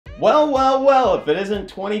Well, well, well, if it isn't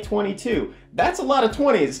 2022. That's a lot of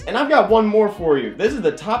 20s, and I've got one more for you. This is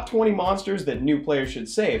the top 20 monsters that new players should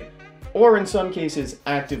save, or in some cases,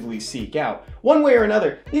 actively seek out. One way or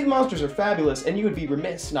another, these monsters are fabulous, and you would be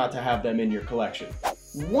remiss not to have them in your collection.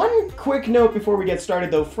 One quick note before we get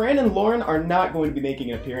started though, Fran and Lauren are not going to be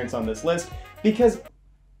making an appearance on this list, because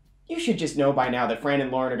you should just know by now that Fran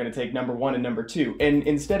and Lauren are going to take number 1 and number 2, and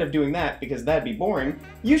instead of doing that, because that'd be boring,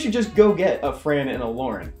 you should just go get a Fran and a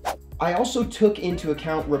Lauren. I also took into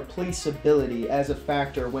account replaceability as a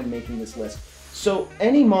factor when making this list. So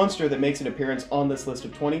any monster that makes an appearance on this list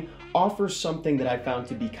of 20 offers something that I found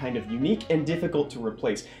to be kind of unique and difficult to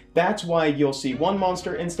replace. That's why you'll see one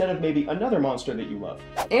monster instead of maybe another monster that you love.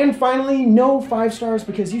 And finally, no 5 stars,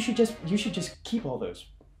 because you should just keep all those.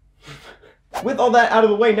 With all that out of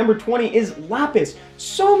the way, number 20 is Lapis.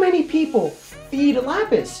 So many people feed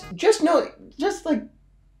Lapis. Just like,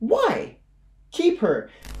 why? Keep her.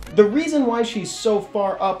 The reason why she's so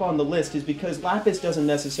far up on the list is because Lapis doesn't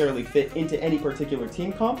necessarily fit into any particular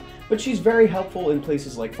team comp, but she's very helpful in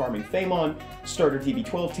places like farming Thamon, starter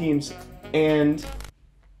TB12 teams, and...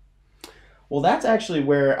 well, that's actually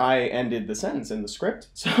where I ended the sentence in the script,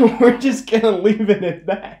 so we're just gonna leave it at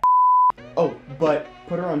that. Oh, but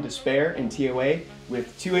put her on Despair in TOA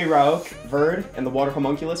with 2A Rauk, Verd, and the Water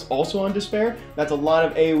Homunculus also on Despair. That's a lot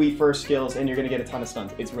of AoE first skills, and you're gonna get a ton of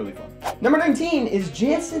stuns. It's really fun. Number 19 is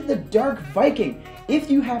Jansen the Dark Viking. If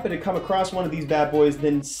you happen to come across one of these bad boys,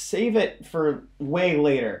 then save it for way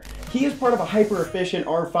later. He is part of a hyper-efficient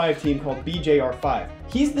R5 team called BJR5.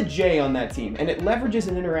 He's the J on that team, and it leverages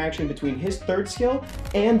an interaction between his 3rd skill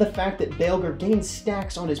and the fact that Baelger gains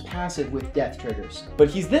stacks on his passive with death triggers. But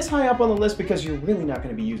he's this high up on the list because you're really not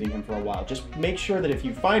going to be using him for a while. Just make sure that if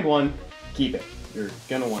you find one, keep it. You're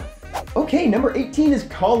gonna want it. Okay, number 18 is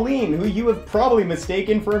Colleen, who you have probably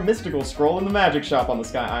mistaken for a mystical scroll in the magic shop on the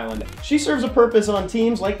Sky Island. She serves a purpose on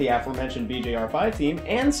teams like the aforementioned BJR5 team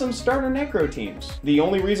and some starter Necro teams. The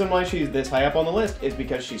only reason why she's this high up on the list is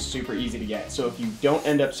because she's super easy to get, so if you don't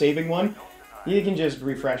end up saving one, you can just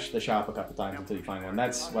refresh the shop a couple times until you find one.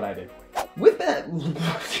 That's what I did. With that,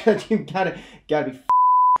 you gotta be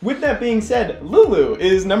With that being said, Lulu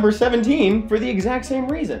is number 17 for the exact same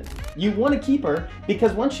reason. You want to keep her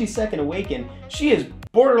because once she's second awakened, she is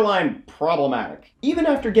borderline problematic. Even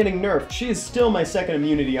after getting nerfed, she is still my second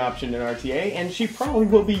immunity option in RTA, and she probably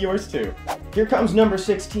will be yours too. Here comes number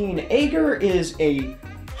 16. Ager is a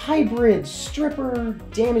hybrid stripper,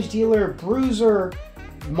 damage dealer, bruiser,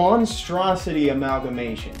 monstrosity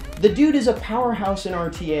amalgamation. The dude is a powerhouse in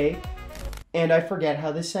RTA, and I forget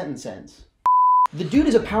how this sentence ends. The dude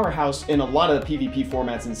is a powerhouse in a lot of the PvP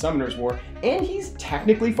formats in Summoner's War, and he's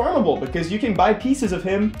technically farmable because you can buy pieces of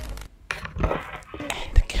him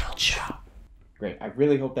in the guild shop. Great, I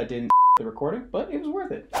really hope that didn't the recording, but it was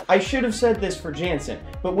worth it. I should have said this for Jansen,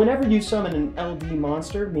 but whenever you summon an LD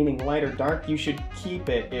monster, meaning light or dark, you should keep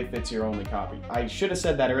it if it's your only copy. I should have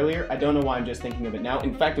said that earlier. I don't know why I'm just thinking of it now.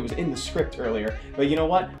 In fact, it was in the script earlier, but you know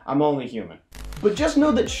what? I'm only human. But just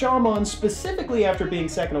know that Shaman, specifically after being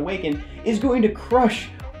second awakened, is going to crush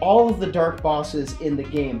all of the dark bosses in the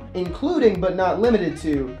game, including but not limited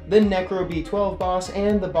to the Necro B12 boss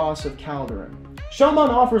and the boss of Calderon. Shaman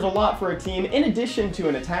offers a lot for a team. In addition to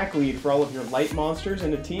an attack lead for all of your light monsters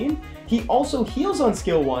in a team, he also heals on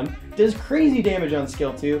skill 1, does crazy damage on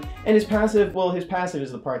skill 2, and his passive, well, his passive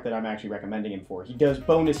is the part that I'm actually recommending him for. He does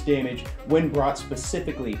bonus damage when brought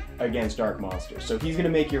specifically against dark monsters, so he's going to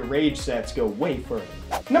make your rage sets go way further.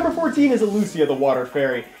 Number 14 is Alucia the Water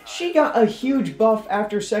Fairy. She got a huge buff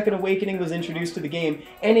after Second Awakening was introduced to the game,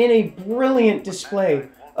 and in a brilliant display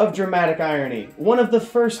of dramatic irony, one of the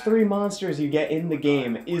first 3 monsters you get in the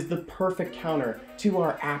game is the perfect counter to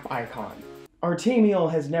our app icon. Artemiel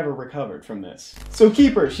has never recovered from this. So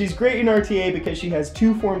keep her. She's great in RTA because she has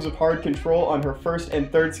 2 forms of hard control on her 1st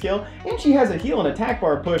and 3rd skill, and she has a heal and attack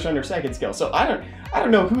bar push on her 2nd skill. So I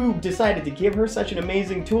don't know who decided to give her such an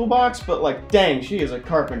amazing toolbox, but like, dang, she is a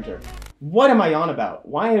carpenter. What am I on about?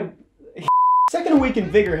 Why have... Second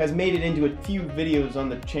Awakened Vigor has made it into a few videos on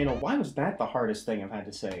the channel. Why was that the hardest thing I've had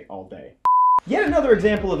to say all day? Yet another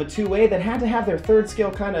example of a 2A that had to have their 3rd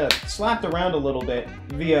skill kind of slapped around a little bit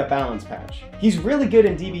via balance patch. He's really good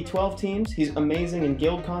in DB12 teams, he's amazing in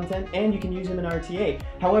guild content, and you can use him in RTA.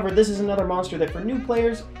 However, this is another monster that for new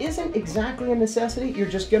players isn't exactly a necessity. You're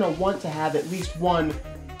just gonna want to have at least 1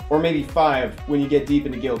 or maybe 5 when you get deep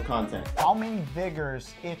into guild content. How many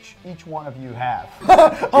vigors each one of you have?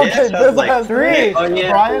 Okay, this like has 3. Oh,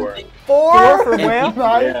 yeah, Brian, 4 for Whale.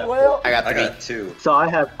 Nice, Whale. I got 2. So I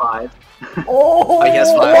have 5. Oh, I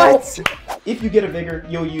guess 5. What? If you get a Vigor,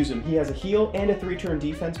 you'll use him. He has a heal and a 3-turn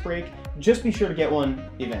defense break. Just be sure to get one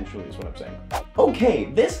eventually is what I'm saying. Okay,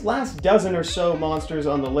 this last dozen or so monsters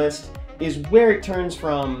on the list is where it turns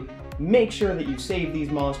from make sure that you save these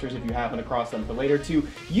monsters if you happen to cross them for later to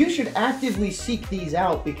you should actively seek these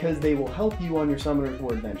out because they will help you on your Summoner's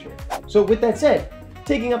War adventure. So with that said,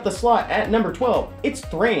 taking up the slot at number 12, it's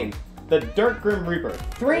Thrain, the Dark Grim Reaper.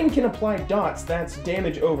 Thrain can apply dots, that's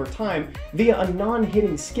damage over time, via a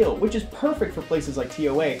non-hitting skill, which is perfect for places like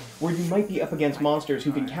TOA, where you might be up against monsters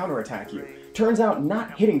who can counterattack you. Turns out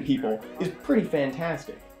not hitting people is pretty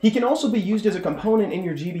fantastic. He can also be used as a component in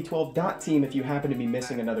your GB12 dot team if you happen to be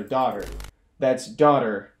missing another daughter. That's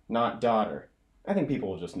daughter, not daughter. I think people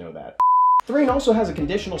will just know that. Thrain also has a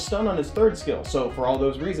conditional stun on his 3rd skill, so for all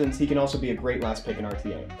those reasons, he can also be a great last pick in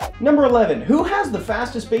RTA. Number 11, who has the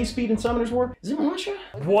fastest base speed in Summoner's War? Is it Masha?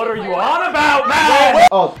 What are you on about, man?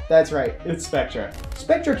 Oh, that's right, it's Spectra.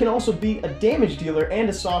 Spectra can also be a damage dealer and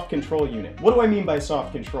a soft control unit. What do I mean by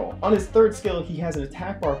soft control? On his 3rd skill, he has an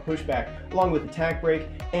attack bar pushback, along with attack break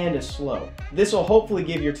and a slow. This will hopefully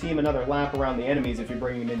give your team another lap around the enemies if you're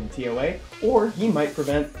bringing them into TOA, or he might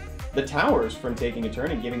prevent the towers from taking a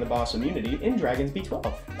turn and giving the boss immunity in Dragon's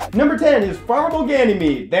B12. Number 10 is Farmable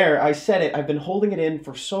Ganymede. There, I said it. I've been holding it in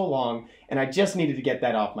for so long, and I just needed to get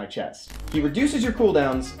that off my chest. He reduces your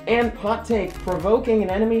cooldowns, and hot take, provoking an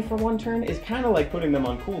enemy for 1 turn is kind of like putting them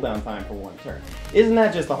on cooldown time for 1 turn. Isn't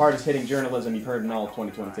that just the hardest hitting journalism you've heard in all of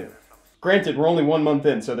 2022? Granted, we're only 1 month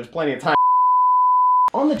in, so there's plenty of time.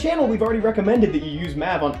 On the channel, we've already recommended that you use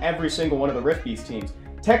Mav on every single one of the Rift Beast teams.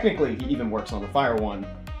 Technically, he even works on the Fire one,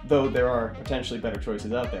 though there are potentially better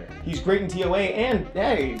choices out there. He's great in TOA, and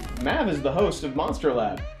hey, Mav is the host of Monster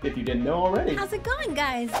Lab, if you didn't know already. How's it going,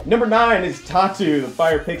 guys? Number 9 is Tatu, the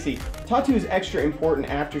Fire Pixie. Tatu is extra important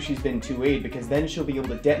after she's been 2A'd because then she'll be able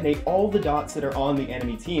to detonate all the dots that are on the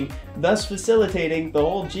enemy team, thus facilitating the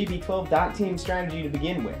whole GB12 dot team strategy to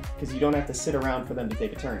begin with, because you don't have to sit around for them to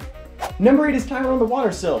take a turn. Number 8 is Tyrone the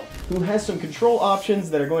Water Sylph, who has some control options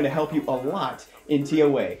that are going to help you a lot in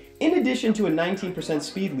TOA. In addition to a 19%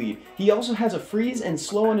 speed lead, he also has a freeze and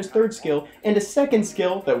slow on his 3rd skill, and a 2nd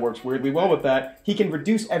skill that works weirdly well with that. He can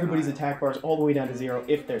reduce everybody's attack bars all the way down to 0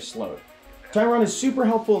 if they're slowed. Tyrone is super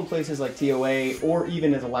helpful in places like TOA, or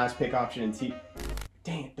even as a last pick option in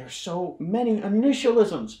Dang it, there's so many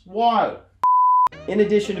initialisms. Why? In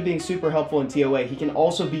addition to being super helpful in TOA, he can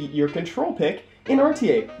also be your control pick in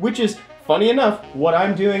RTA, which is, funny enough, what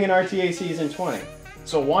I'm doing in RTA Season 20.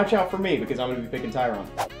 So watch out for me, because I'm going to be picking Tyrone.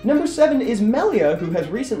 Number 7 is Melayu, who has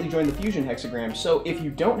recently joined the Fusion Hexagram, so if you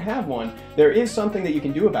don't have one, there is something that you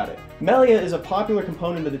can do about it. Melayu is a popular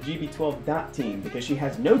component of the GB12 dot team, because she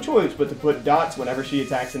has no choice but to put dots whenever she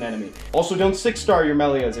attacks an enemy. Also, don't 6-star your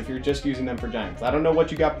Meliyas if you're just using them for giants. I don't know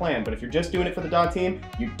what you got planned, but if you're just doing it for the dot team,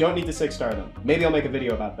 you don't need to 6-star them. Maybe I'll make a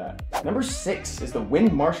video about that. Number 6 is the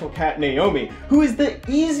Wind Martial Cat Naomi, who is the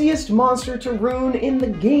easiest monster to rune in the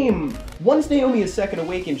game. Once Naomi is second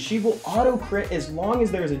awakened, she will auto-crit as long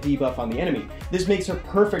as there is a debuff on the enemy. This makes her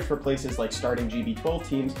perfect for places like starting GB12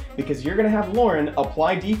 teams, because you're going to have Lauren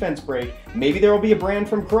apply defense break, maybe there will be a brand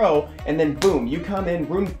from Crow, and then boom, you come in,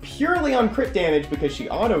 rune purely on crit damage because she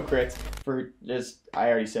auto-crits for just, I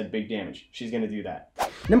already said big damage. She's going to do that.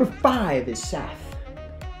 Number 5 is Sath,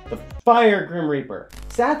 the Fire Grim Reaper.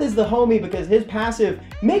 Sath is the homie because his passive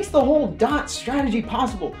makes the whole dot strategy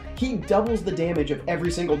possible. He doubles the damage of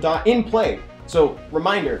every single dot in play. So,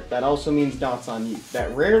 reminder, that also means dots on you.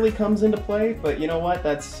 That rarely comes into play, but you know what?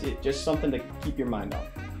 That's just something to keep your mind on.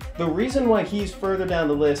 The reason why he's further down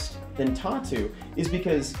the list than Tatu is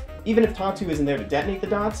because even if Tatu isn't there to detonate the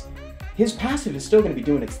dots, his passive is still going to be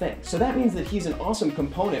doing its thing. So that means that he's an awesome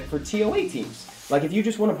component for TOA teams. Like if you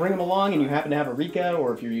just want to bring him along and you happen to have a Rika,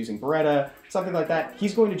 or if you're using Beretta, something like that,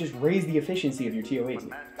 he's going to just raise the efficiency of your TOA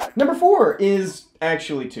team. Number 4 is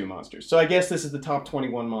actually 2 monsters. So I guess this is the top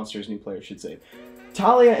 21 monsters new players should save.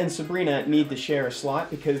 Talia and Sabrina need to share a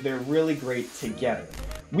slot because they're really great together.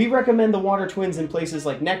 We recommend the Water Twins in places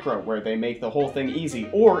like Necro, where they make the whole thing easy,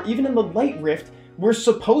 or even in the Light Rift, where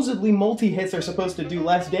supposedly multi-hits are supposed to do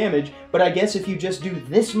less damage, but I guess if you just do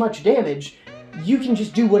this much damage, you can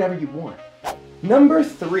just do whatever you want. Number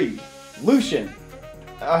 3, Lucian.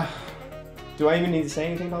 Do I even need to say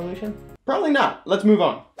anything about Lucian? Probably not. Let's move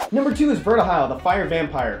on. Number 2 is Vertihile, the Fire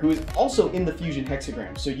Vampire, who is also in the Fusion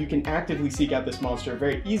Hexagram, so you can actively seek out this monster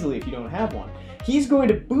very easily if you don't have one. He's going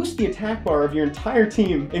to boost the attack bar of your entire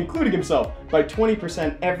team, including himself, by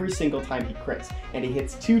 20% every single time he crits, and he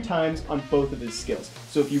hits 2 times on both of his skills.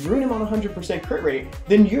 So if you rune him on 100% crit rate,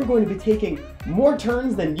 then you're going to be taking more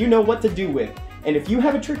turns than you know what to do with. And if you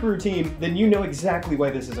have a trickaroo team, then you know exactly why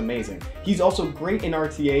this is amazing. He's also great in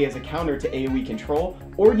RTA as a counter to AoE control,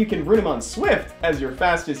 or you can run him on Swift as your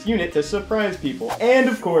fastest unit to surprise people. And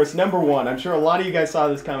of course, number one, I'm sure a lot of you guys saw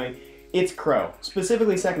this coming, it's Crow,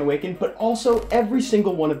 specifically Second Awakened, but also every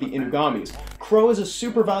single one of the Inugamis. Crow is a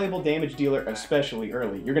super valuable damage dealer, especially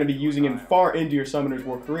early. You're going to be using him far into your Summoner's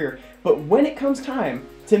War career, but when it comes time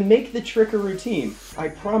to make the Trickaroo team, I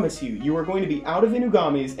promise you, you are going to be out of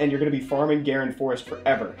Inugamis and you're going to be farming Garen Forest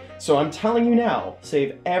forever. So I'm telling you now,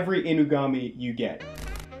 save every Inugami you get.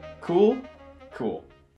 Cool? Cool.